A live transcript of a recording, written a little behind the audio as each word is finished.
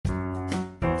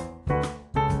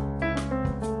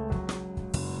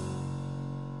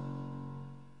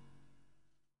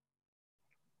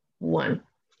one.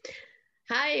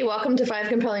 Hi, welcome to Five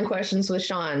Compelling Questions with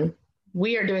Sean.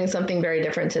 We are doing something very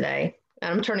different today.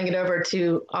 I'm turning it over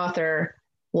to author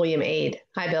William Aid.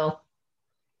 Hi, Bill.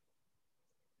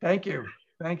 Thank you.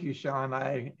 Thank you, Sean.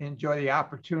 I enjoy the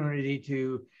opportunity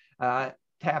to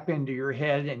tap into your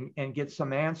head and get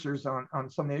some answers on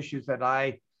some issues that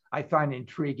I find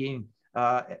intriguing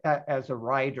as a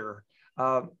writer.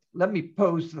 Let me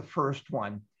pose the first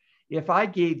one. If I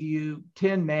gave you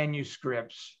 10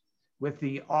 manuscripts with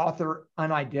the author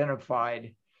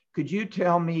unidentified, could you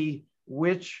tell me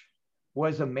which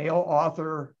was a male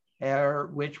author or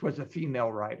which was a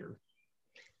female writer?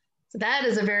 So that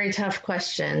is a very tough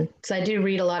question. So I do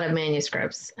read a lot of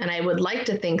manuscripts, and I would like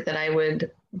to think that I would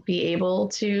be able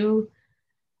to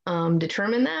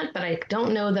determine that, but I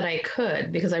don't know that I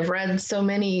could because I've read so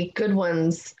many good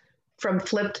ones from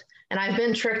flipped, and I've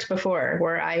been tricked before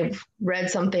where I've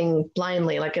read something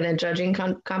blindly, like in a judging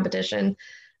competition,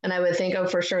 and I would think, oh,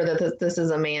 for sure that this is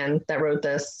a man that wrote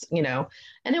this,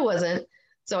 and it wasn't.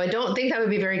 So I don't think I would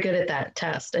be very good at that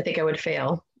test. I think I would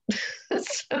fail.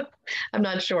 So I'm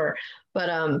not sure.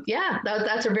 But yeah,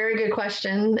 that's a very good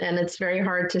question. And it's very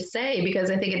hard to say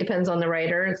because I think it depends on the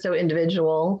writer. It's so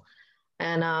individual.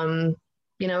 And, a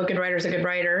good writer is a good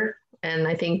writer. And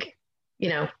I think,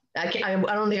 I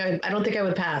don't think I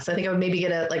would pass. I think I would maybe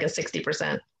get like a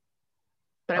 60%,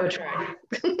 but I would try.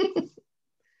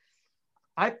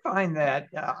 I find that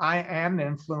I am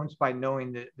influenced by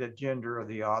knowing the gender of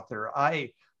the author.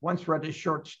 I once read a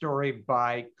short story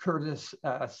by Curtis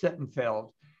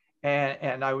Sittenfeld,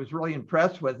 and I was really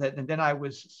impressed with it. And then I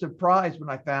was surprised when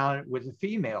I found it was a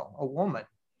female, a woman.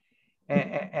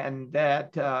 And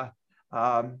that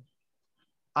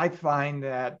I find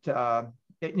that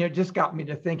it just got me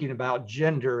to thinking about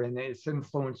gender and its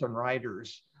influence on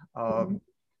writers.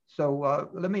 So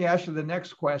let me ask you the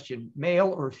next question, male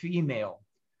or female?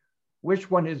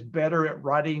 Which one is better at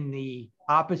writing the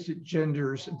opposite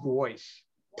gender's voice?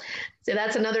 So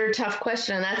that's another tough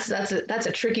question. That's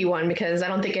a tricky one because I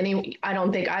don't think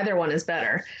either one is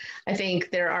better. I think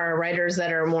there are writers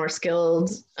that are more skilled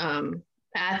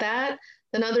at that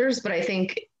than others, but I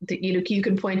think that, you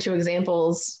can point to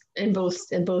examples in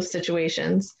both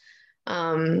situations.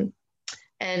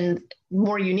 And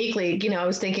more uniquely, I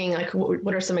was thinking like,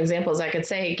 what are some examples I could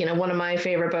say? One of my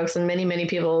favorite books and many, many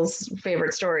people's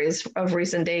favorite stories of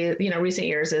recent days, recent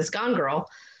years is Gone Girl.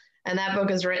 And that book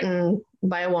is written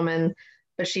by a woman,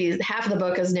 but half of the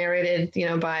book is narrated,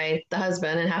 by the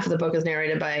husband, and half of the book is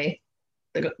narrated by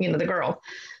the girl,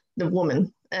 the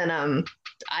woman. And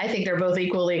I think they're both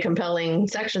equally compelling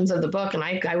sections of the book. And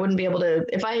I wouldn't be able to,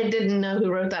 if I didn't know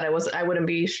who wrote that, I wouldn't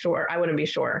be sure.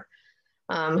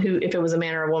 Who, if it was a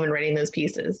man or a woman writing those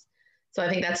pieces. So I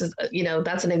think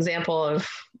that's an example of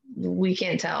we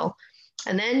can't tell.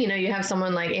 And then, you have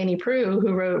someone like Annie Proulx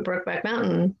who wrote Brokeback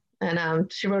Mountain, and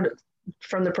she wrote it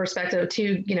from the perspective of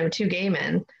two gay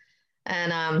men.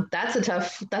 And that's a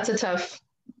tough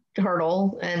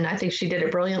hurdle. And I think she did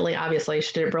it brilliantly. Obviously,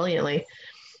 she did it brilliantly.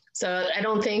 So I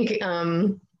don't think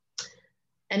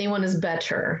anyone is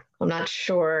better. I'm not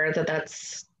sure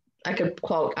that's, I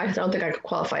don't think I could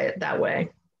qualify it that way.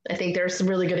 I think there's some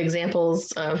really good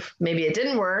examples of maybe it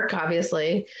didn't work,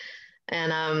 obviously.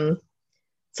 And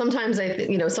sometimes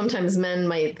sometimes men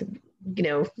might,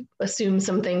 assume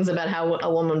some things about how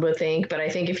a woman would think. But I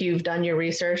think if you've done your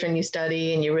research and you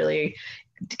study and you really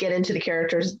get into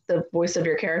the voice of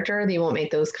your character, then you won't make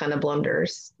those kind of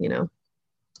blunders,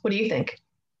 What do you think?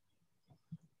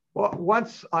 Well,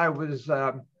 once I was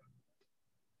going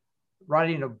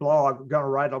to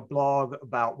write a blog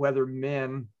about whether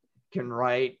men can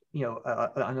write,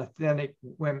 an authentic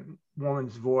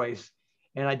woman's voice.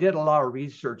 And I did a lot of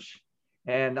research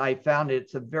and I found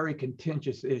it's a very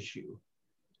contentious issue.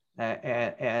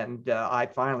 And I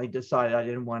finally decided I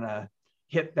didn't want to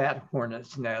hit that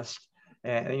hornet's nest.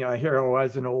 And, here I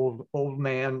was, an old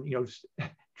man,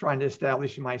 trying to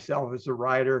establish myself as a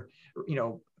writer,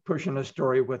 pushing a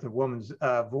story with a woman's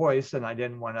voice, and I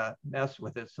didn't want to mess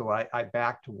with it. So I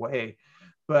backed away.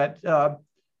 But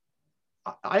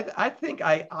I think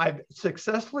I've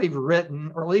successfully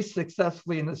written, or at least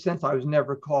successfully in the sense I was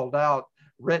never called out,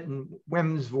 written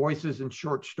women's voices in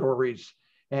short stories.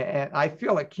 And I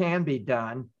feel it can be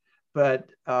done,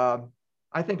 but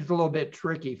I think it's a little bit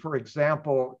tricky. For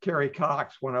example, Kerry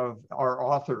Cox, one of our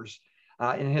authors,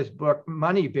 in his book,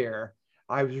 Money Bear,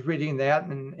 I was reading that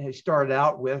and he started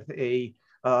out with a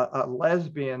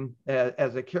lesbian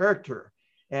as a character.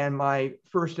 And my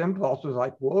first impulse was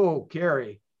like, whoa,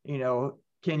 Kerry,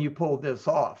 can you pull this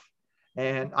off?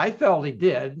 And I felt he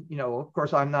did. Of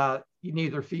course, I'm not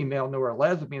neither female nor a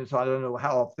lesbian, so I don't know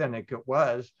how authentic it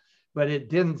was. but it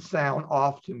didn't sound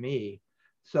off to me.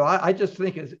 So I just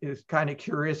think it's kind of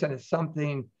curious, and it's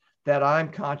something that I'm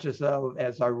conscious of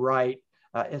as I write,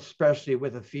 especially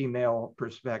with a female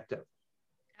perspective.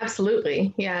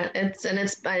 Absolutely. Yeah.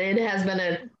 It has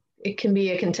been it can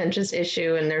be a contentious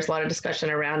issue, and there's a lot of discussion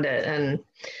around it.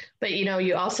 But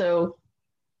you also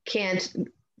can't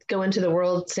go into the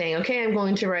world saying, okay, I'm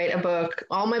going to write a book.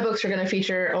 All my books are going to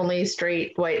feature only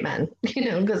straight white men,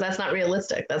 because that's not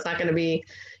realistic. That's not going to be,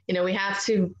 we have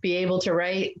to be able to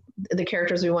write the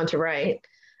characters we want to write.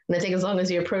 And I think as long as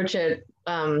you approach it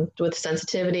with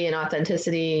sensitivity and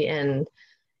authenticity, and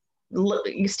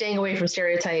you staying away from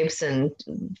stereotypes, and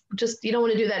just, you don't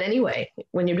want to do that anyway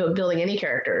when you're building any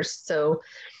characters. So,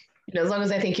 as long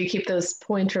as I think you keep those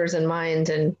pointers in mind,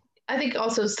 and I think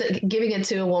also giving it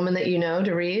to a woman that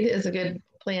to read is a good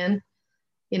plan.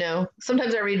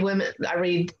 Sometimes I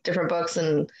read different books,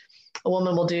 and a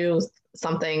woman will do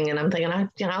something, and I'm thinking, I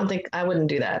don't think I wouldn't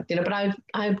do that,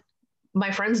 but my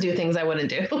friends do things I wouldn't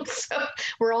do. So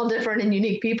we're all different and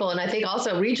unique people. And I think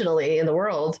also regionally in the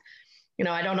world,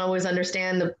 I don't always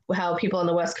understand how people on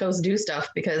the West Coast do stuff,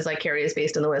 because like Carrie is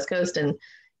based on the West Coast, and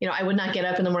I would not get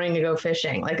up in the morning to go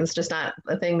fishing. Like, it's just not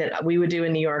a thing that we would do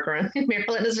in New York or in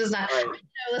Maryland. It's just not, right.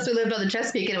 Unless we lived on the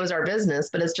Chesapeake and it was our business.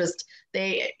 But it's just,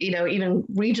 even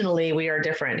regionally, we are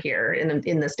different here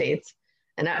in the States,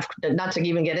 and not to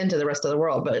even get into the rest of the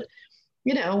world. But,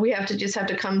 we have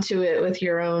to come to it with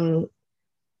your own.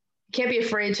 Can't be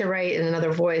afraid to write in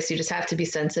another voice. You just have to be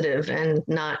sensitive and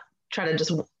not try to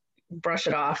just brush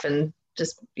it off and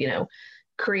just,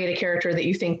 create a character that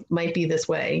you think might be this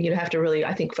way. You have to really,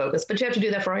 I think, focus, but you have to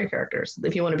do that for all your characters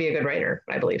if you want to be a good writer,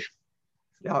 I believe.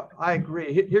 Yeah, I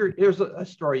agree. Here's a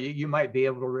story you might be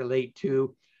able to relate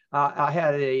to. I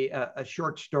had a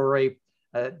short story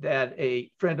that a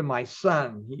friend of my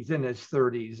son, he's in his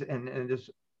 30s, and this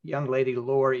young lady,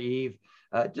 Laura Eve,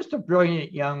 just a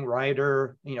brilliant young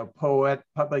writer, poet,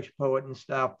 published poet and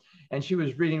stuff. And she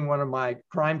was reading one of my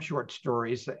crime short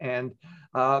stories, and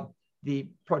the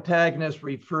protagonist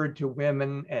referred to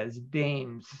women as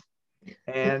dames.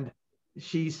 And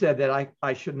she said that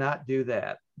I should not do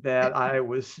that, that I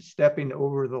was stepping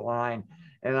over the line.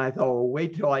 And I thought, well,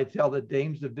 wait till I tell the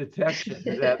dames of detection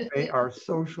that they are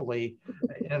socially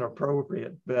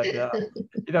inappropriate. But,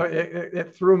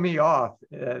 it threw me off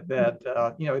that,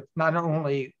 it's not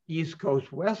only East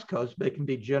Coast, West Coast, but it can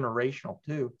be generational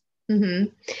too. Mm-hmm.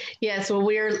 Yeah, so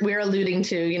we're alluding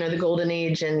to the golden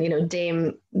age, and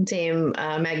Dame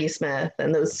Maggie Smith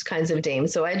and those kinds of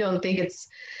dames. So I don't think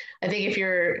I think if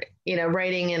you're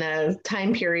writing in a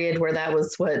time period where that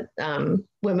was what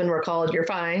women were called, you're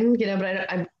fine. But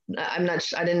I'm not.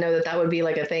 I didn't know that would be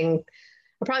like a thing.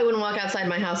 I probably wouldn't walk outside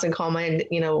my house and call my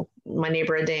my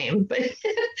neighbor a dame, but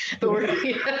we're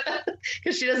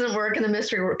because she doesn't work in the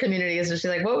mystery community, so she's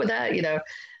like, what would that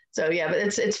So yeah, but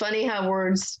it's funny how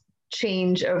words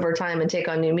change over time and take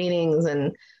on new meanings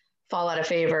and fall out of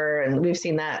favor, and we've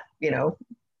seen that.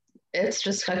 It's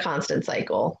just a constant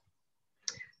cycle.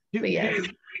 But yes.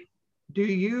 Do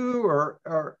you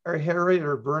or Harriet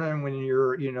or Vernon, when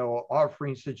you're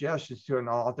offering suggestions to an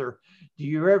author, do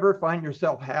you ever find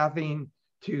yourself having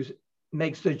to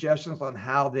make suggestions on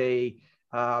how they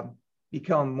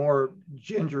become more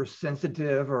gender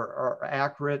sensitive or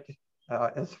accurate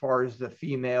as far as the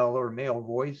female or male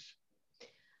voice?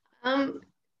 I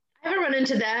haven't run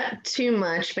into that too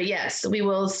much, but yes, we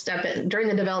will step in during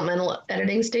the developmental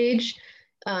editing stage.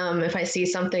 If I see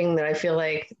something that I feel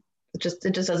like it just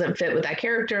doesn't fit with that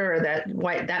character, or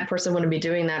that person wouldn't be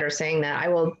doing that or saying that, I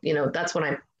will, that's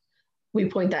when we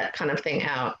point that kind of thing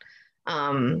out.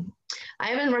 I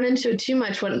haven't run into it too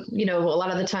much when, a lot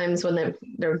of the times when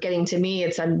they're getting to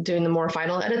me, I'm doing the more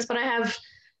final edits, but I have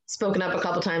spoken up a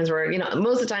couple times where,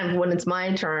 most of the time when it's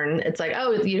my turn, it's like,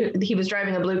 oh, he was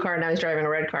driving a blue car, now he's driving a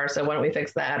red car, so why don't we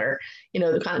fix that? Or,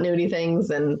 the continuity things,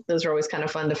 and those are always kind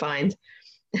of fun to find.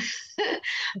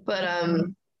 But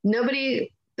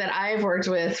nobody that I've worked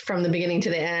with from the beginning to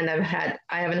the end, I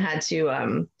haven't had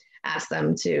to ask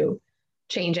them to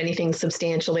change anything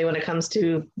substantially when it comes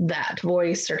to that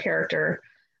voice or character.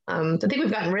 I think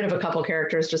we've gotten rid of a couple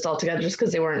characters just altogether, just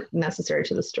because they weren't necessary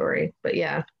to the story. But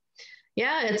yeah,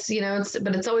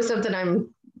 but it's always something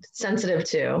I'm sensitive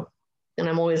to, and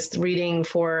I'm always reading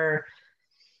for.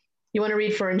 You want to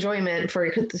read for enjoyment, for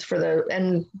the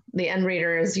end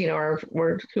readers, or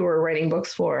who we're writing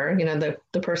books for,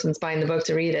 the person's buying the book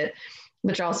to read it,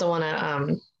 but you also want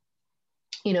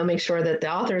to, make sure that the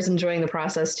author is enjoying the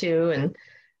process too, and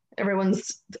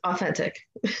everyone's authentic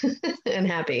and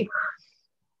happy.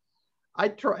 I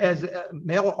try, as a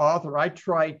male author, I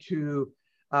try to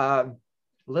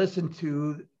listen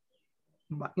to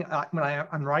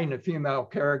I'm writing a female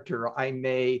character, I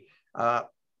may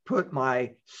put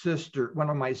my sister, one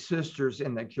of my sisters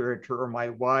in the character, or my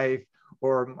wife,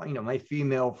 or my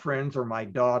female friends, or my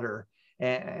daughter,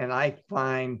 and I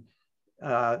find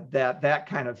that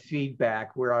kind of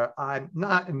feedback where I'm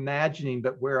not imagining,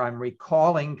 but where I'm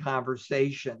recalling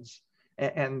conversations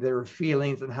and their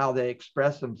feelings and how they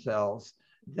express themselves,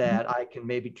 that I can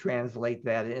maybe translate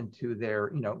that into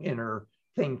their inner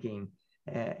thinking,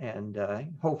 and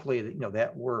hopefully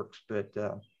that works. But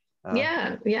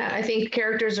yeah, I think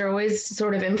characters are always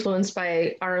sort of influenced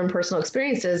by our own personal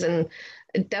experiences, and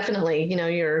definitely,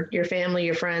 your family,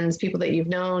 your friends, people that you've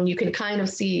known, you can kind of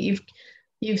see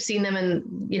you've seen them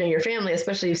in your family,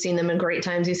 especially you've seen them in great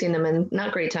times, you've seen them in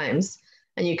not great times,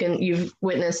 and you've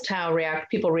witnessed how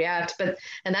people react,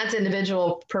 and that's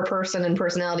individual per person and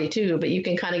personality too, but you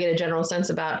can kind of get a general sense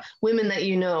about women that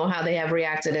how they have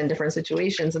reacted in different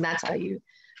situations, and that's how you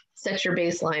set your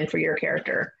baseline for your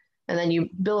character, and then you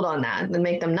build on that and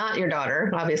make them not your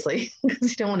daughter, obviously,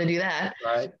 because you don't want to do that,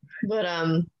 right? But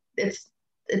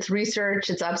it's research,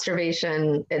 it's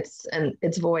observation,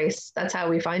 it's voice. That's how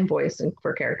we find voice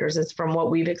for characters. It's from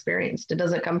what we've experienced. It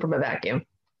doesn't come from a vacuum.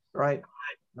 Right.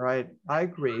 I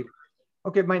agree.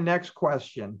 Okay, my next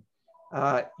question.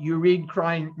 You read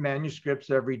crime manuscripts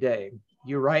every day.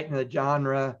 You write in the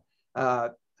genre,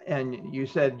 and you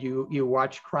said you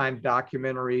watch crime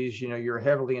documentaries. You're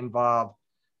heavily involved.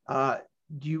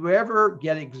 Do you ever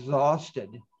get exhausted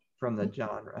from the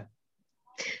genre?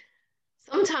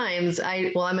 Sometimes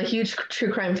I'm a huge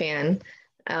true crime fan.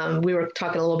 We were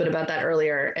talking a little bit about that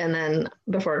earlier, and then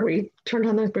before we turned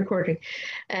on the recording,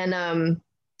 and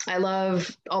I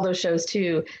love all those shows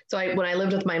too. So when I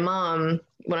lived with my mom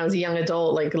when I was a young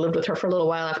adult, like lived with her for a little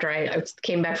while after I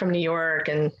came back from New York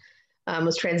and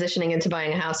was transitioning into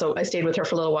buying a house. So I stayed with her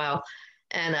for a little while.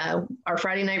 And our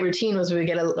Friday night routine was we would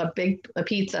get a big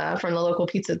pizza from the local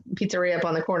pizzeria up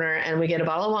on the corner, and we get a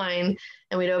bottle of wine,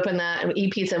 and we'd open that and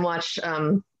eat pizza and watch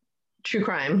true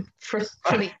crime for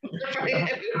the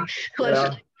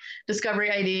yeah.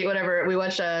 Discovery ID, whatever. We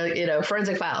watched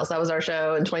Forensic Files. That was our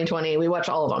show in 2020. We watched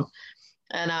all of them.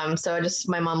 And so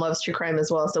my mom loves true crime as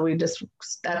well. So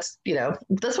that's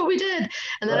what we did.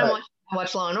 And then right. I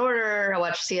watched Law and Order, I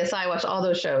watched CSI, I watched all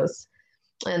those shows.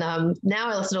 And now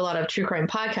I listen to a lot of true crime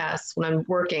podcasts when I'm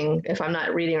working. If I'm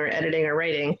not reading or editing or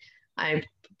writing, I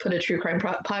put a true crime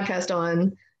podcast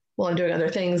on while I'm doing other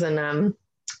things. And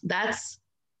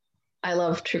I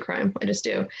love true crime. I just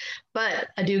do. But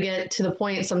I do get to the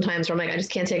point sometimes where I'm like, I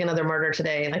just can't take another murder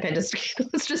today. Like I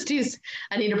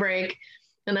need a break.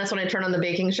 And that's when I turn on the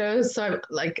baking shows. So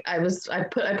I posted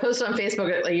on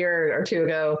Facebook a year or two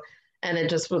ago, and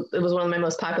it was one of my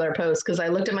most popular posts because I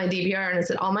looked at my DVR and it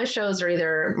said all my shows are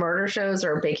either murder shows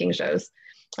or baking shows.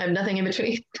 I have nothing in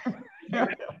between.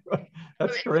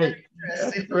 That's great.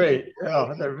 That's great.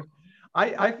 Oh,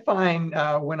 I find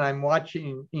when I'm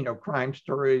watching, crime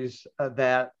stories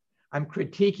that I'm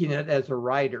critiquing it as a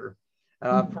writer.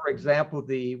 For example,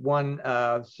 the one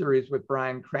series with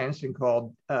Bryan Cranston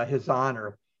called His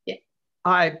Honor. Yeah.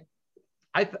 I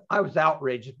was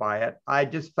outraged by it. I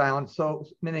just found so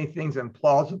many things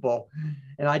implausible,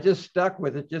 and I just stuck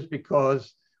with it just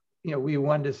because, we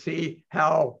wanted to see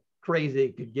how crazy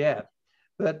it could get.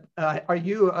 But are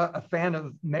you a fan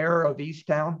of Mayor of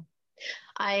Easttown?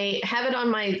 I have it on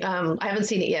my, I haven't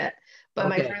seen it yet, but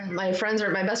okay. my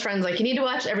best friends, like, you need to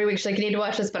watch every week. She's like, you need to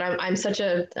watch this, but I'm such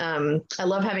a, I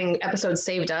love having episodes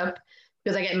saved up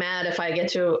because I get mad if I get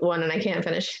to one and I can't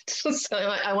finish. So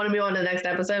I want to move on to the next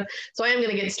episode. So I am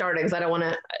going to get started because I don't want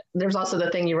to, there's also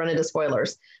the thing you run into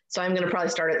spoilers. So I'm going to probably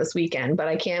start it this weekend, but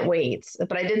I can't wait.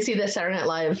 But I did see the Saturday Night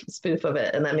Live spoof of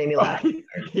it, and that made me laugh.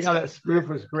 Yeah, that spoof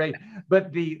was great.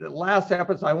 But the last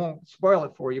episode, I won't spoil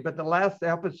it for you, but the last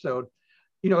episode,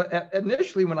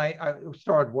 initially when I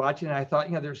started watching, I thought,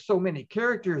 there's so many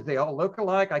characters, they all look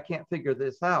alike, I can't figure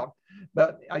this out.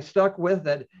 But I stuck with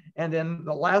it. And then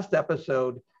the last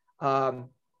episode,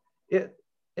 it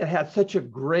had such a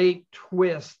great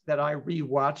twist that I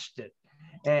rewatched it.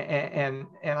 And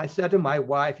I said to my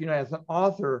wife, as an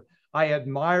author, I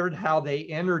admired how they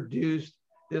introduced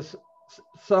this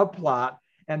subplot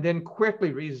and then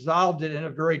quickly resolved it in a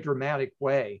very dramatic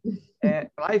way. And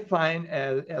I find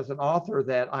as an author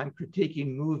that I'm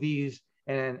critiquing movies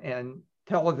and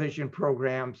television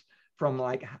programs from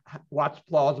like what's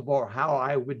plausible or how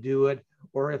I would do it,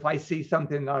 or if I see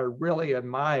something that I really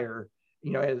admire,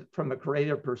 from a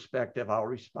creative perspective, I'll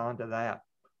respond to that.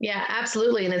 Yeah,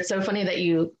 absolutely. And it's so funny that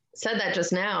you said that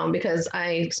just now, because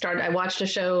I watched a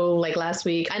show like last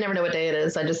week. I never know what day it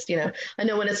is. I just, I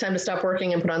know when it's time to stop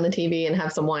working and put on the TV and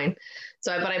have some wine.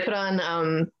 But I put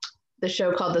on the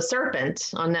show called The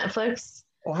Serpent on Netflix.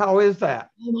 Well, how is that?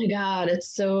 Oh my God,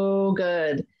 it's so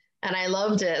good. And I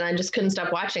loved it and I just couldn't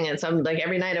stop watching it. So I'm like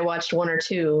every night I watched one or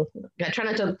two. I try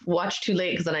not to watch too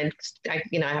late because then I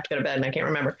you know, I have to go to bed and I can't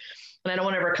remember. And I don't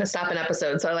want to ever stop an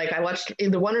episode. So like I watched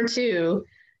either one or two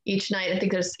each night. I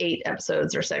think there's 8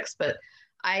 episodes or 6, but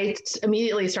I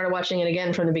immediately started watching it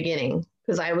again from the beginning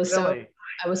because Really?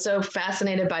 I was so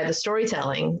fascinated by the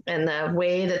storytelling and the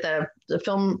way that the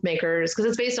filmmakers, because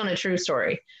it's based on a true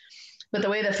story, but the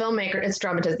way the filmmaker, it's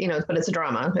dramatized, you know, but it's a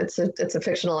drama. It's a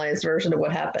fictionalized version of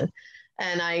what happened.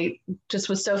 And I just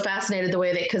was so fascinated the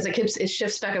way that, because it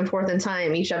shifts back and forth in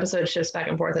time. Each episode shifts back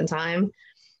and forth in time.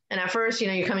 And at first, you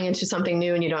know, you're coming into something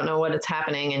new and you don't know what it's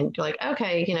happening. And you're like,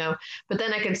 okay, you know, but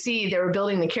then I could see they were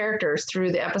building the characters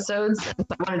through the episodes. And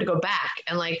I wanted to go back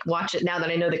and like watch it now that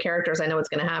I know the characters, I know what's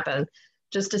going to happen,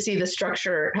 just to see the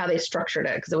structure, how they structured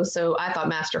it. Cause it was so, I thought,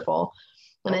 masterful.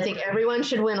 And I think everyone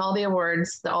should win all the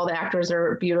awards. All the actors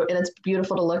are beautiful and it's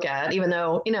beautiful to look at, even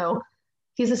though, you know,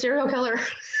 he's a serial killer.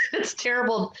 It's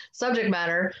terrible subject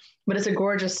matter, but it's a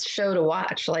gorgeous show to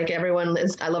watch. Like everyone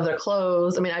is, I love their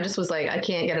clothes. I mean, I just was like, I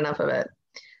can't get enough of it.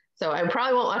 So I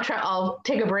probably won't, I'll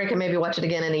take a break and maybe watch it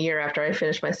again in a year after I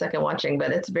finish my second watching,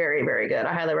 but it's very, very good.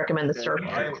 I highly recommend The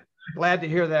Serpent. I'm glad to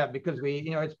hear that because we,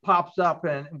 you know, it pops up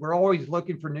and we're always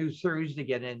looking for new series to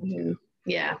get into. Mm-hmm.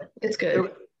 Yeah, it's good.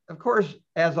 Of course,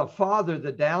 as a father,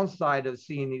 the downside of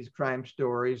seeing these crime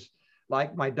stories,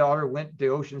 like my daughter went to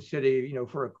Ocean City, you know,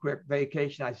 for a quick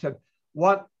vacation. I said,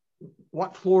 what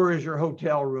floor is your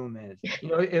hotel room in? You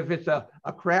know, if it's a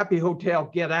crappy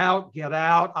hotel, get out.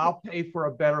 I'll pay for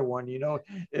a better one. You know,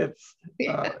 it's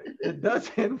it does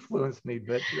influence me,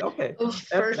 but okay. Oh,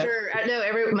 for sure. I know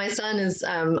my son is,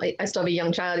 I still have a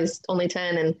young child. He's only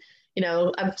 10 and you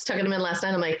know, I was tucking him in last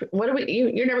night. I'm like, what are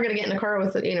you're never going to get in a car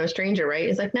with, you know, a stranger, right?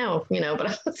 He's like, no, you know, but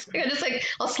I just like,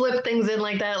 I'll slip things in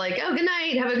like that. Like, oh, good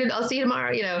night. I'll see you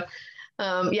tomorrow. You know?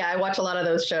 Yeah, I watch a lot of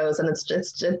those shows and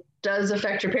it does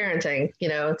affect your parenting. You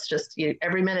know, it's just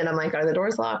every minute I'm like, are the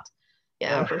doors locked?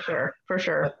 Yeah, for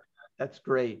sure. That's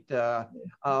great.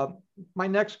 My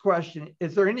next question,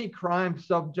 is there any crime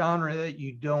subgenre that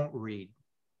you don't read?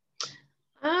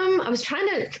 I was trying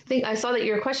to think. I saw that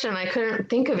your question. I couldn't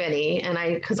think of any, and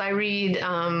because I read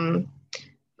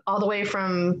all the way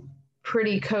from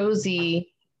pretty cozies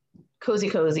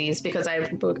because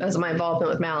as my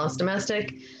involvement with Malice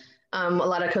Domestic, a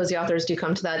lot of cozy authors do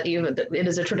come to that. Even it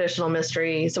is a traditional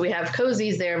mystery, so we have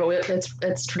cozies there, but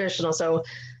it's traditional. So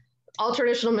all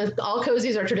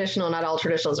cozies are traditional. Not all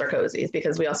traditionals are cozies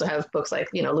because we also have books like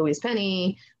Louise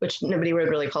Penny, which nobody would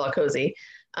really call a cozy.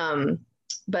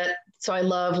 But so I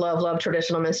love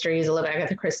traditional mysteries. I love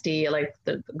Agatha Christie. I like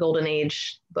the Golden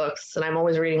Age books, and I'm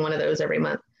always reading one of those every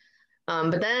month.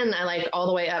 But then I like all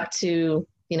the way up to,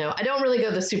 I don't really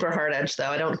go the super hard edge though.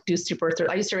 I don't do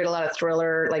I used to read a lot of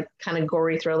thriller, like kind of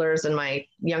gory thrillers in my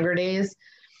younger days.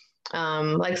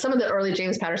 Like some of the early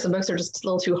James Patterson books are just a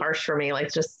little too harsh for me.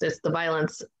 Like it's the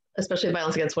violence, especially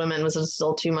violence against women, was just a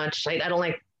little too much. I don't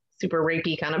like super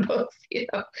rapey kind of books,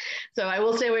 So I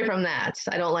will stay away from that.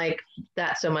 I don't like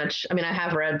that so much. I mean, I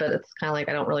have read, but it's kind of like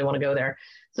I don't really want to go there.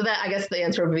 So that, I guess the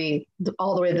answer would be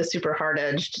all the way to the super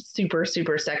hard-edged,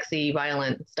 super sexy,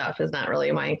 violent stuff is not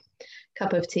really my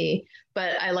cup of tea.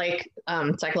 But I like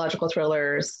psychological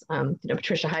thrillers,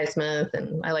 Patricia Highsmith,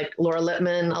 and I like Laura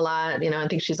Lippman a lot. I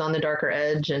think she's on the darker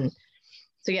edge. And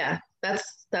so, yeah,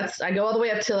 that's I go all the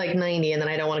way up to like 90, and then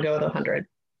I don't want to go with 100.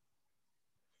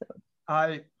 So.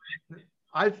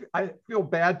 I feel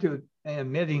bad to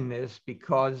admitting this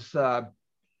because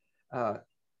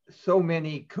so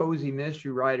many cozy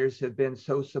mystery writers have been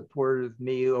so supportive of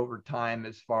me over time,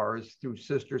 as far as through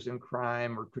Sisters in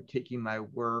Crime or critiquing my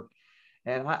work.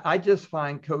 And I just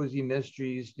find cozy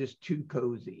mysteries just too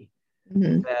cozy.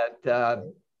 Mm-hmm. That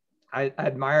I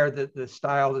admire the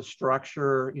style, the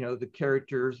structure, the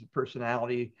characters, the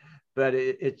personality, but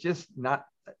it's just not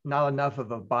enough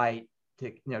of a bite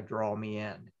to draw me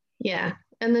in. Yeah,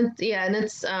 and then and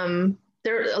it's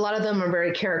there. A lot of them are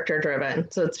very character driven.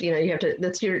 So it's you have to.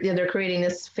 They're creating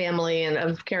this family and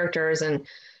of characters, and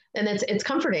it's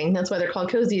comforting. That's why they're called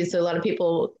cozy. So a lot of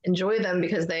people enjoy them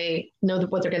because they know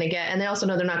what they're going to get, and they also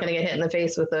know they're not going to get hit in the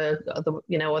face with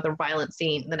with a violent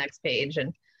scene the next page.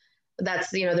 And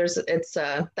that's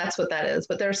that's what that is.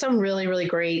 But there are some really, really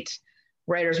great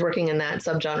writers working in that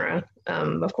subgenre,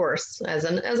 of course, as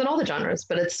in all the genres.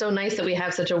 But it's so nice that we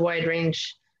have such a wide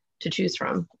range to choose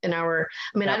from in our.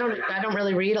 I mean, I don't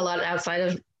really read a lot outside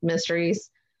of mysteries.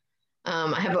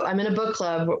 I'm in a book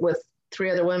club with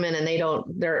 3 other women, and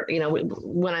they're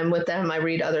when I'm with them, I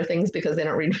read other things because they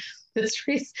don't read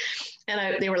mysteries.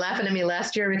 And they were laughing at me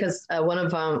last year because one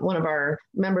of our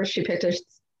members, she picked a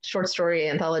short story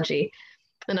anthology,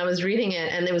 and I was reading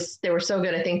it, and they were so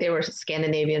good. I think they were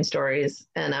Scandinavian stories,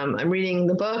 and I'm reading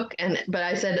the book, but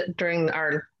I said during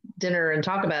our dinner and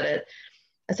talk about it,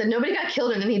 I said nobody got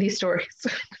killed in any of these stories.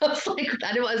 I was like,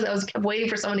 I was kept waiting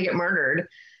for someone to get murdered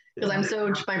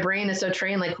because my brain is so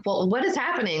trained. Like, well, what is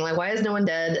happening? Like, why is no one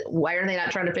dead? Why are they not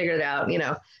trying to figure it out?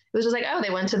 It was just like, oh, they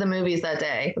went to the movies that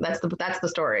day. That's the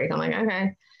story. I'm like,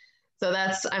 okay. So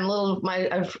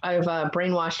I've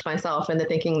brainwashed myself into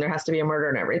thinking there has to be a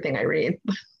murder in everything I read.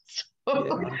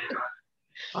 Yeah.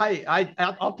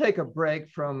 I'll take a break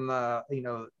from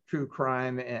true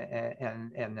crime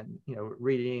and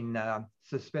reading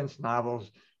suspense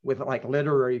novels with like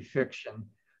literary fiction.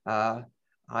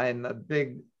 I'm a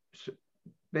big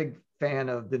fan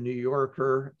of the New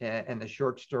Yorker and the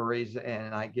short stories,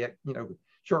 and I get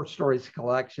short stories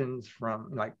collections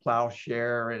from like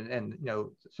Plowshare and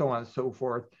so on and so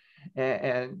forth,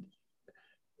 and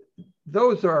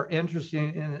those are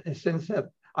interesting in a sense that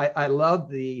I love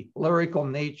the lyrical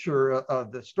nature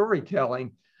of the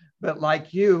storytelling, but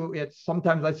like you, it's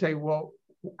sometimes I say, well,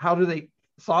 how do they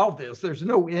solve this? There's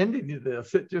no ending to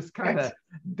this. It just kind of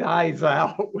dies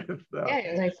out with. Yeah,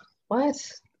 you're like, what?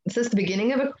 Is this the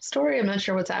beginning of a story? I'm not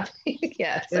sure what's happening.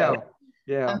 Yeah. So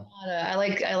yeah. I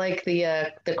like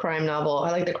the crime novel.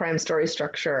 I like the crime story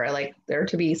structure. I like there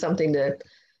to be something to an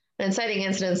inciting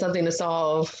incident, something to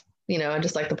solve. I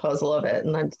just like the puzzle of it.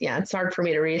 And it's hard for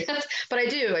me to read, but I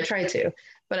try to.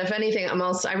 But if anything,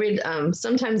 I read,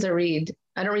 sometimes I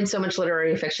don't read so much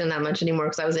literary fiction that much anymore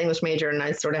because I was an English major and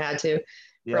I sort of had to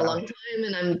for a long time,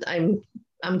 and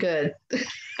I'm good.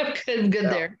 I'm good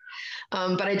there.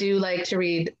 But I do like to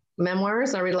read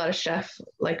memoirs. I read a lot of chef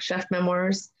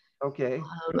memoirs. Okay.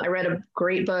 I read a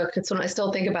great book. It's when I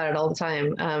still think about it all the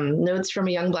time. Notes from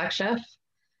a Young Black Chef.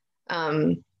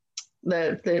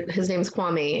 His name's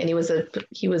Kwame, and he was a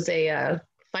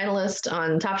finalist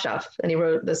on Top Chef, and he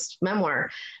wrote this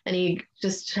memoir, and he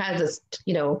just had this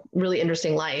really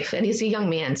interesting life, and he's a young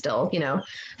man still,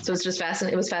 so it's just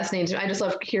fascinating. It was fascinating. I just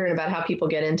love hearing about how people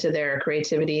get into their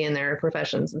creativity and their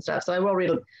professions and stuff. So I read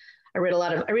a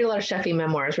lot of chefy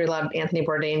memoirs, read a lot of Anthony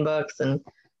Bourdain books and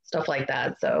stuff like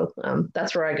that. So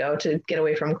that's where I go to get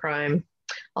away from crime.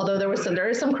 Although there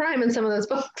is some crime in some of those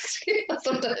books.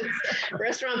 Sometimes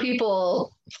restaurant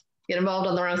people get involved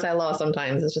on the wrong side of law.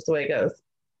 Sometimes it's just the way it goes.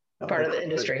 Part of the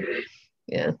industry.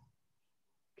 Yeah.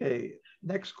 Okay.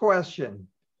 Next question.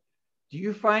 Do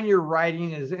you find your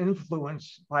writing is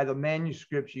influenced by the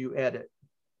manuscripts you edit?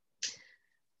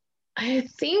 I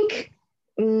think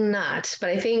not,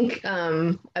 but I think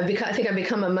I've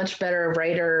become a much better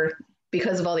writer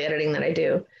because of all the editing that I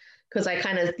do. Because I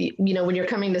kind of, when you're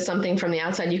coming to something from the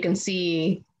outside, you can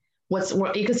see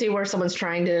where someone's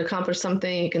trying to accomplish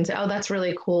something. You can say, oh, that's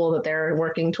really cool that they're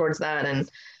working towards that. And,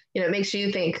 it makes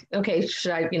you think, okay,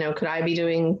 should I be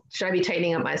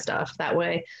tightening up my stuff that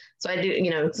way? So I do,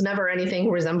 it's never anything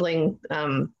resembling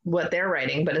what they're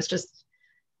writing, but it's just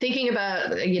thinking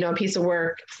about, a piece of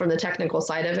work from the technical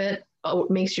side of it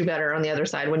makes you better on the other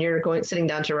side when you're sitting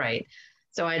down to write.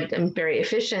 So I'm very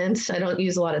efficient. I don't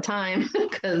use a lot of time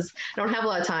because I don't have a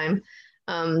lot of time.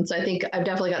 So I think I've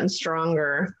definitely gotten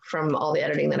stronger from all the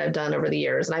editing that I've done over the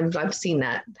years. And I've seen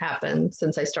that happen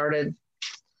since I started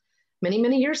many,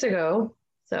 many years ago.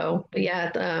 So, but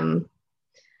yeah,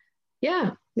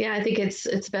 I think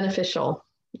it's beneficial.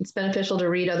 It's beneficial to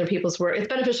read other people's work. It's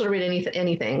beneficial to read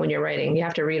anything when you're writing. You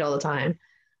have to read all the time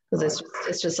because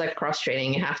it's just like cross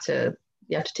training. You have to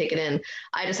take it in.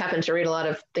 I just happen to read a lot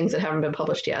of things that haven't been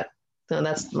published yet. So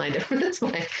that's my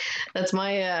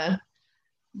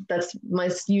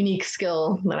unique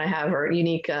skill that I have, or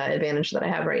unique advantage that I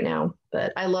have right now.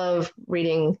 But I love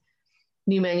reading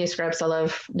new manuscripts. I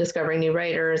love discovering new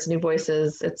writers, new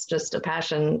voices. It's just a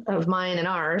passion of mine and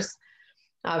ours,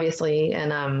 obviously.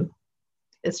 And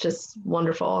it's just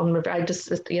wonderful. And I just,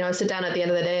 sit down at the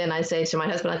end of the day and I say to my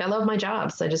husband, like, I love my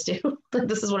jobs. I just do. Like,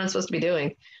 this is what I'm supposed to be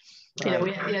doing. Right.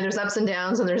 There's ups and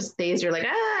downs, and there's days you're like,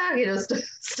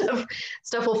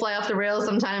 stuff will fly off the rails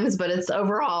sometimes, but I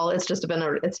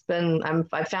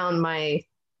found my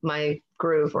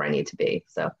groove where I need to be.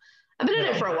 So I've been in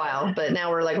it for a while, but now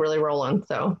we're like really rolling.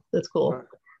 So that's cool.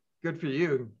 Good for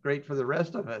you. Great for the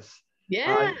rest of us.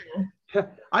 Yeah.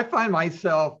 I find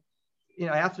myself,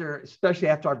 especially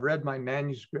after I've read my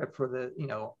manuscript for the,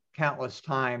 countless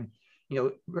time,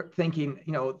 thinking,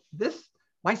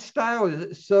 my style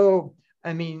is so,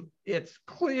 it's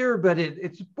clear, but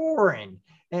it's boring.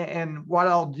 And what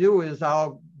I'll do is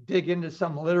I'll dig into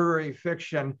some literary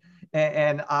fiction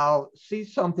and I'll see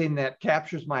something that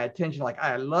captures my attention. Like,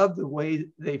 I love the way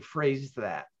they phrased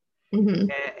that. Mm-hmm.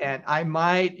 And I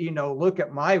might, look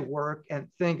at my work and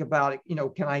think about it,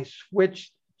 can I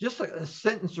switch just a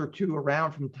sentence or two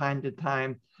around from time to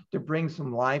time to bring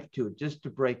some life to it, just to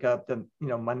break up the,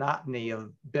 monotony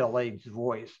of Bill Eig's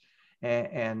voice.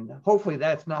 And hopefully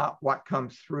that's not what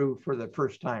comes through for the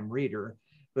first time reader,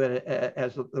 but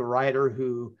as the writer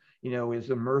who, is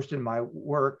immersed in my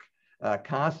work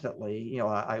constantly,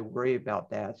 I worry about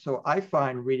that. So I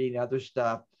find reading other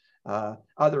stuff,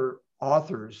 other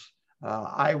authors,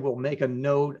 I will make a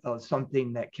note of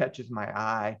something that catches my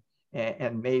eye,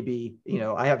 and maybe,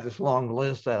 I have this long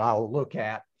list that I'll look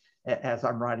at as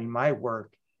I'm writing my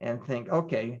work and think,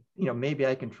 okay, maybe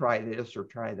I can try this or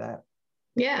try that.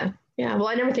 Yeah. Yeah. Well,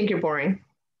 I never think you're boring.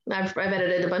 I've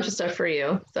edited a bunch of stuff for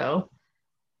you. So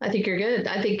I think you're good.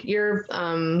 I think you're,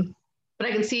 but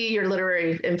I can see your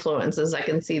literary influences. I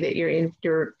can see that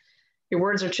your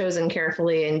words are chosen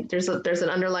carefully, and there's an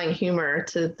underlying humor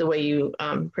to the way you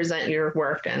present your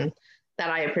work, and that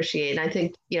I appreciate. And I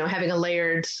think, having a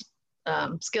layered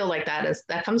skill like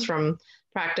that comes from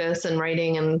practice and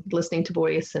writing and listening to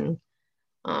voice, and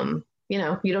you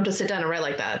don't just sit down and write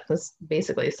like that. That's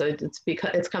basically, so it's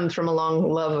because it comes from a long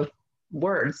love of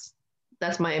words.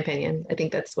 That's my opinion. I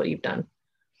think that's what you've done.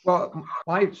 Well,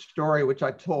 my story, which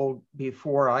I told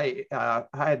before, I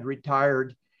had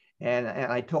retired, and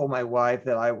I told my wife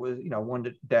that I was,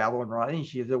 wanted to dabble in writing.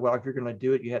 She said, well, if you're going to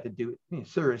do it, you have to do it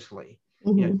seriously.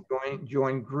 Mm-hmm.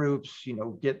 Join groups,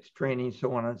 get training,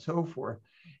 so on and so forth.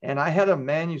 And I had a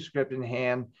manuscript in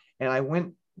hand, and I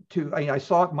went to, I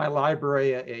saw at my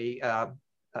library a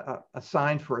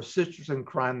sign for a Sisters in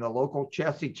Crime. The local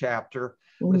Chessie chapter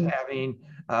was having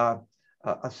a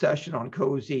session on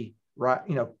cozy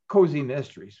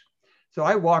mysteries. So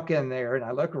I walk in there and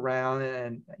I look around,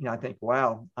 and I think,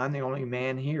 wow, I'm the only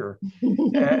man here.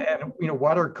 and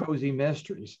what are cozy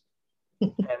mysteries?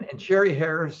 And Sherry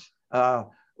Harris,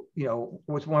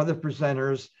 was one of the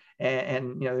presenters,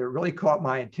 and it really caught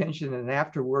my attention. And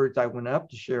afterwards, I went up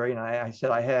to Sherry and I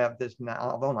said, I have this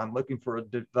novel and I'm looking for a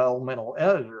developmental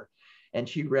editor. And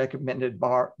she recommended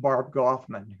Barb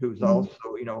Goffman, who's also,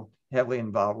 heavily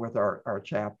involved with our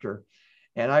chapter.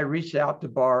 And I reached out to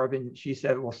Barb, and she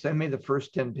said, well, send me the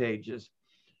first 10 pages.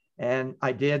 And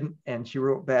I did. And she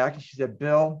wrote back and she said,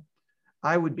 Bill,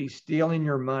 I would be stealing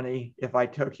your money if I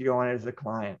took you on as a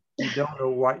client. You don't know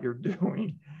what you're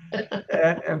doing.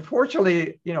 And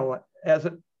fortunately, as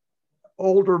an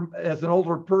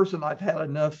older person, I've had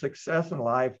enough success in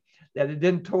life that it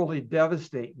didn't totally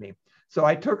devastate me. So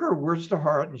I took her words to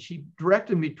heart, and she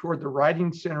directed me toward the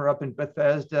Writing Center up in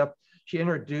Bethesda. She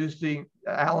introduced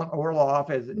Alan Orloff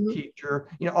as a teacher,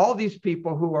 all these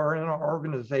people who are in our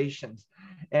organizations.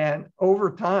 And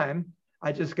over time,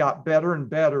 I just got better and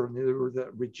better. There were the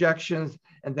rejections,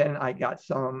 and then I got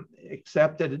some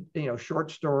accepted,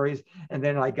 short stories. And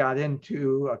then I got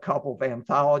into a couple of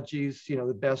anthologies,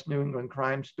 the best New England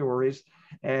crime stories.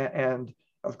 And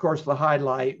of course, the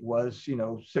highlight was,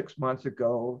 6 months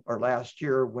ago or last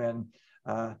year when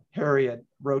Harriet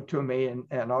wrote to me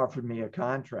and offered me a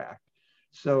contract.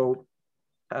 So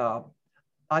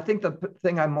I think the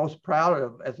thing I'm most proud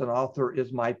of as an author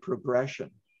is my progression.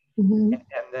 And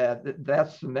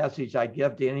that's the message I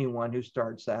give to anyone who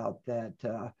starts out,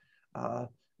 that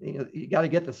you got to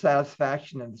get the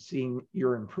satisfaction of seeing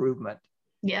your improvement.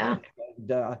 Yeah.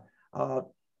 And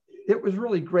it was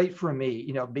really great for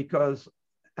me, because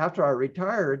after I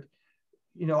retired,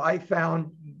 I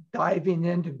found diving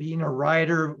into being a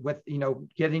writer with,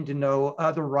 getting to know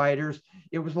other writers,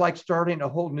 it was like starting a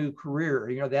whole new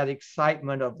career, that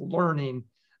excitement of learning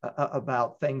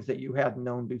about things that you hadn't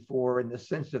known before, and the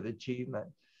sense of achievement.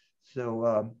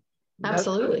 So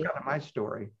absolutely, that's kind of my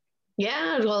story.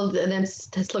 Yeah, well, and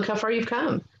let's look how far you've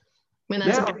come. I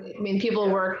mean, people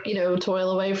work,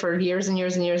 toil away for years and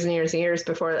years and years and years and years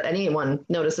before anyone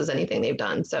notices anything they've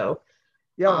done. So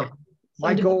yeah,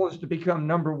 my goal is to become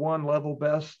 #1 level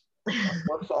best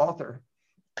works author.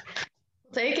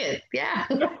 Take it, yeah.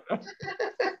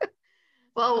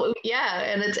 Well, yeah,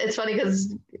 and it's funny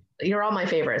because you're all my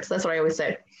favorites. That's what I always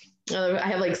say. I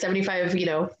have like 75,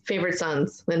 favorite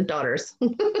sons and daughters.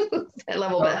 At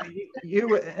level best.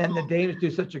 You and the Danes do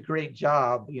such a great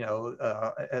job,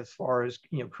 as far as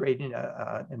creating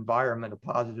an environment, a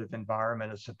positive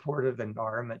environment, a supportive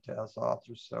environment to us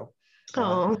authors. So,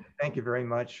 thank you very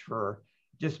much for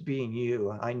just being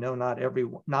you. I know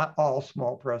not all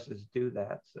small presses do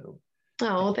that. So.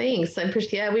 Oh, thanks. I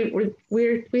appreciate. Yeah,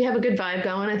 we have a good vibe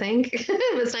going, I think.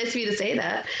 It's nice of you to say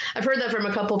that. I've heard that from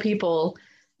a couple people.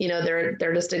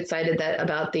 They're just excited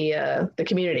about the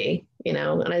community.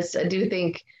 I do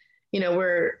think,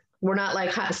 we're not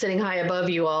like sitting high above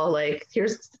you all, like,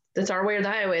 it's our way or the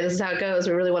highway. This is how it goes.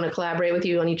 We really want to collaborate with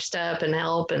you on each step and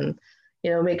help and,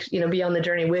 be on the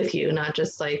journey with you, not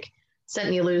just like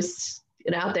setting you loose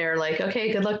and out there like,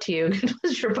 okay, good luck to you. Good luck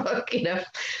with your book.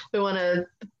 We want to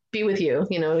be with you,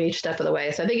 each step of the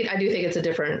way. So I do think it's a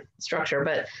different structure,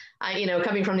 but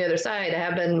coming from the other side, I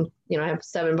have been, I have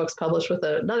 7 books published with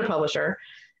another publisher,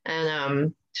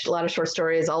 and a lot of short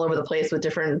stories all over the place with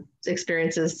different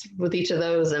experiences with each of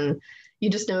those. And you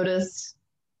just notice,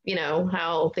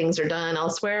 how things are done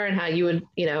elsewhere and how you would,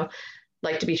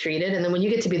 like to be treated. And then when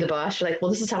you get to be the boss, you're like, well,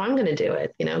 this is how I'm going to do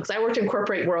it, because I worked in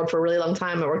corporate world for a really long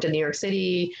time. I worked in New York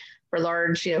City for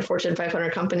large, Fortune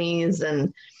 500 companies.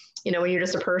 And, when you're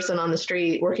just a person on the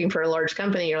street working for a large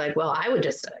company, you're like, well, I would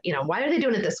just, why are they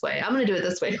doing it this way? I'm going to do it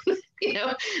this way. So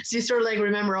you sort of like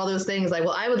remember all those things like,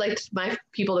 well, I would like my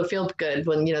people to feel good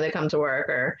when, they come to work,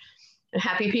 or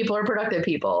happy people or productive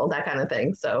people, that kind of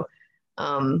thing. So,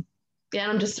 yeah,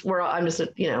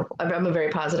 I'm a very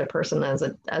positive person as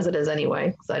it is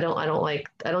anyway. So I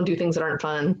don't do things that aren't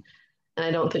fun, and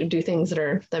I don't do things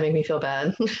that make me feel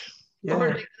bad. Yeah.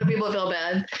 Or make other people feel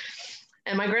bad.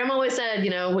 And my grandma always said,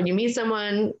 when you meet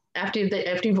someone after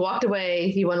you've walked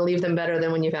away, you want to leave them better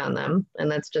than when you found them. And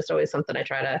that's just always something I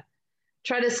try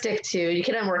to stick to. You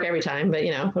can't work every time, but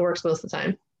it works most of the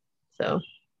time. So.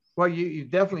 Well, you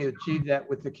definitely achieved that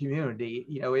with the community.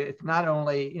 It's not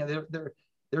only,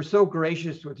 they're so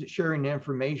gracious with sharing the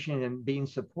information and being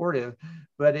supportive,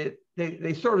 but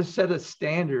they sort of set a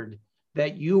standard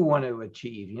that you want to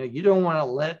achieve. You don't want to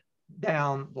let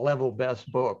down level best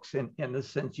books in the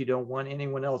sense you don't want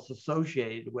anyone else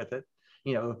associated with it,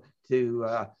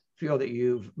 to feel that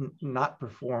you've not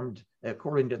performed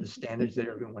according to the standards that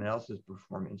everyone else is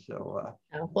performing. So,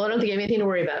 well, I don't think you have anything to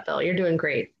worry about, Bill. You're doing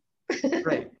great.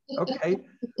 Great. Okay.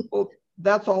 Well,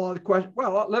 that's all the questions.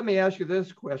 Well, let me ask you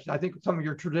this question. I think some of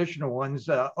your traditional ones,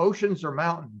 oceans or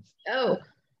mountains? Oh,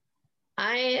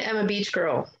 I am a beach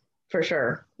girl for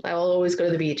sure. I will always go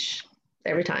to the beach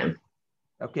every time.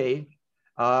 Okay.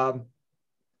 Coffee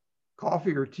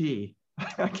or tea?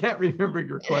 I can't remember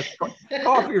your question.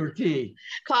 Coffee or tea?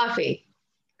 Coffee.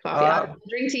 I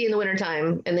drink tea in the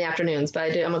wintertime in the afternoons,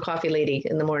 but I'm a coffee lady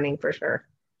in the morning for sure.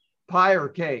 Pie or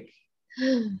cake?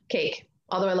 Cake.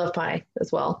 Although I love pie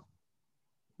as well.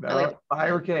 Pie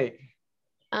or cake?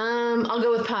 I'll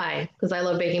go with pie because I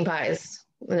love baking pies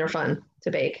and they're fun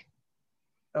to bake.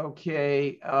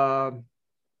 Okay.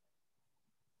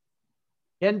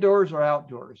 Indoors or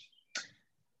outdoors?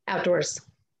 Outdoors.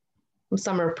 I'm a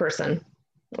summer person.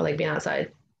 I like being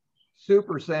outside. Soup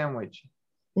or sandwich?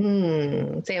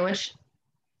 Sandwich.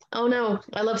 Oh no,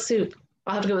 I love soup.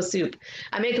 I'll have to go with soup.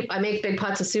 I make big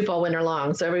pots of soup all winter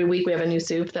long. So every week we have a new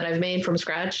soup that I've made from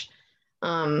scratch.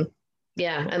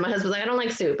 Yeah. And my husband's like, I don't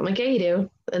like soup. I'm like, yeah, you do.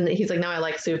 And he's like, no, I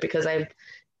like soup because I'm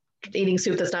eating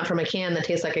soup that's not from a can that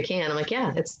tastes like a can. I'm like,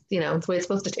 yeah, it's the way it's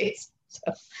supposed to taste. So.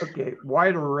 Okay.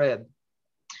 White or red?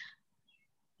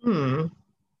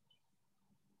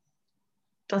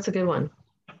 That's a good one.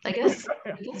 I guess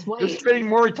white. You're spending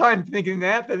more time thinking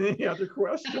that than any other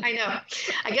question. I know.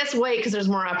 I guess white because there's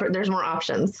more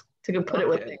options to go put it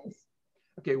with things.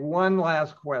 Okay, one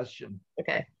last question.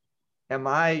 Okay. Am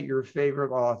I your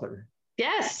favorite author?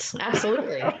 Yes,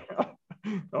 absolutely.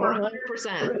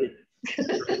 100%.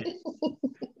 Great.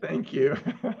 Thank you.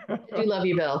 I do love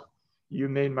you, Bill. You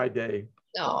made my day.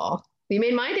 Oh, you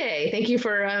made my day. Thank you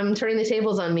for turning the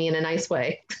tables on me in a nice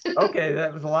way. Okay,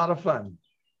 that was a lot of fun.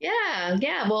 Yeah.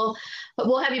 Well,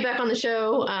 we'll have you back on the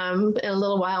show in a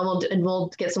little while. We'll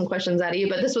get some questions out of you.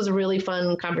 But this was a really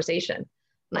fun conversation,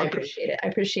 and I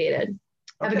appreciate it.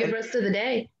 Have a good rest of the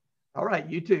day. All right,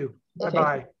 you too.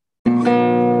 Okay.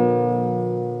 Bye-bye.